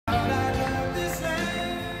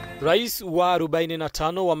Rais wa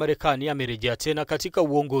 45 wa Marekani amerejea tena katika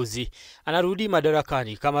uongozi. Anarudi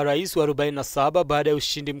madarakani kama rais wa 47 baada ya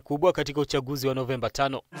ushindi mkubwa katika uchaguzi wa Novemba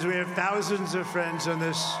 5. We have thousands of friends on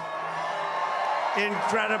this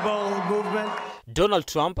incredible movement. Donald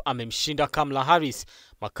Trump amemshinda Kamala Harris,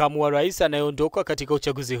 makamu wa rais anayeondoka katika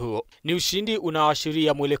uchaguzi huo. Ni ushindi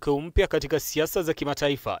unaoashiria mwelekeo mpya katika siasa za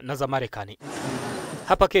kimataifa na za Marekani.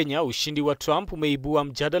 Hapa Kenya, ushindi wa Trump umeibua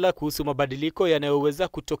mjadala kuhusu mabadiliko yanayoweza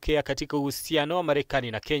kutokea katika uhusiano wa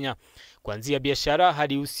Marekani na Kenya, kuanzia biashara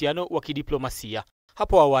hadi uhusiano wa kidiplomasia.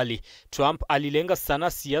 Hapo awali, Trump alilenga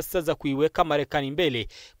sana siasa za kuiweka Marekani mbele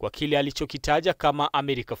kwa kile alichokitaja kama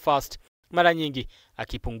America First, mara nyingi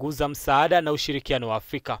akipunguza msaada na ushirikiano wa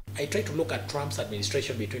Afrika. I try to look at Trump's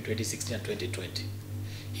administration between 2016 and 2020.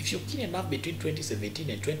 If you're keen enough between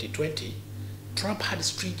 2017 and 2020, Trump had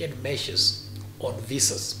stringent measures on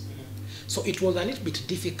visas. So it was a little bit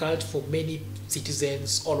difficult for many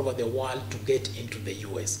citizens all over the world to get into the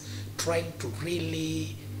US, trying to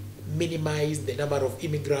really minimize the number of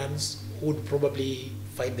immigrants who would probably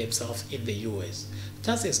find themselves in the US.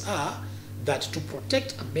 Chances are that to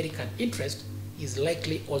protect American interest is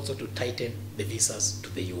likely also to tighten the visas to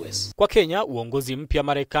the US. Kwa Kenya, uongozi mpya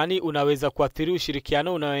Marekani unaweza kuathiri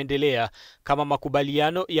ushirikiano unaoendelea kama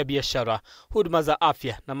makubaliano ya biashara, huduma za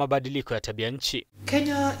afya na mabadiliko ya tabia nchi.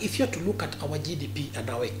 Kenya, if you are to look at our GDP and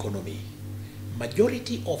our economy,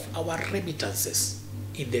 majority of our remittances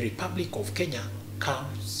in the Republic of Kenya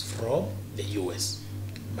comes from the US.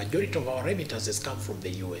 Majority of our remittances come from the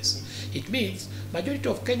US. It means majority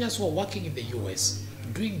of Kenyans who are working in the US,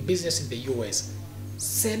 doing business in the US,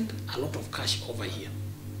 send a lot of cash over here.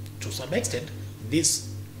 To some extent, this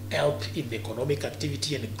help in the economic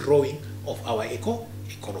activity and growing of our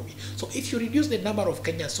economy. So if you reduce the number of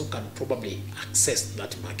Kenyans who can probably access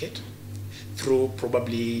that market through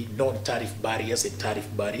probably non-tariff barriers and tariff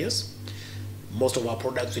barriers, most of our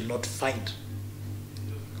products will not find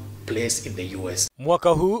place in the US. Mwaka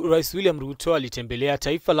huu, Rais William Ruto alitembelea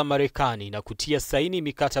taifa la Marekani na kutia saini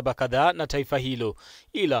mikataba kadhaa na taifa hilo.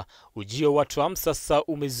 Ila ujio wa Trump sasa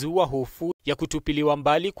umezua hofu ya kutupiliwa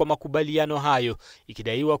mbali kwa makubaliano hayo,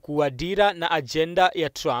 ikidaiwa kuwa dira na agenda ya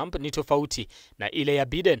Trump ni tofauti na ile ya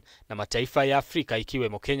Biden na mataifa ya Afrika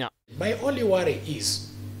ikiwemo Kenya. My only worry is,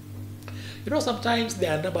 sometimes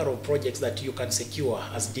there are a number of projects that you can secure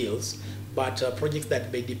as deals, but projects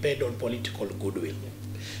that may depend on political goodwill.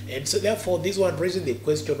 And so therefore this one raises the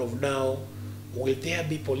question of now, will there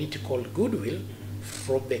be political goodwill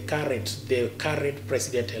from the current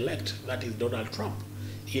president-elect, that is Donald Trump,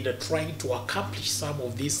 in trying to accomplish some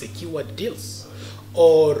of these secured deals?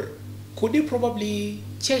 Or could he probably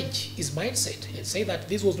change his mindset and say that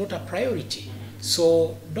this was not a priority?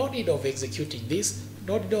 So no need of executing this,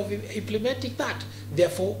 no need of implementing that.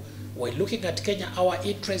 Therefore, when looking at Kenya, our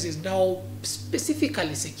interest is now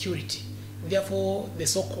specifically security. Therefore, the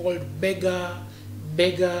so-called mega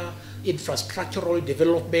infrastructural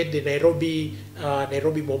development, the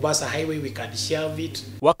Nairobi-Mombasa highway, we can shelve it.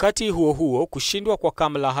 Wakati huo huo, kushindwa kwa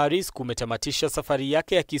Kamala Harris kumetamatisha safari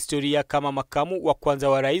yake ya kihistoria kama makamu wa kwanza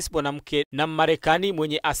wa rais mwanamke na Marekani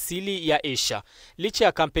mwenye asili ya Asia. Licha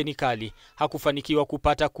ya kampeni kali, hakufanikiwa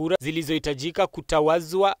kupata kura zilizohitajika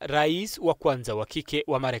kutawazwa rais wa kwanza wa kike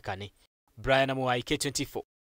wa Marekani. Brian Amuai, K24.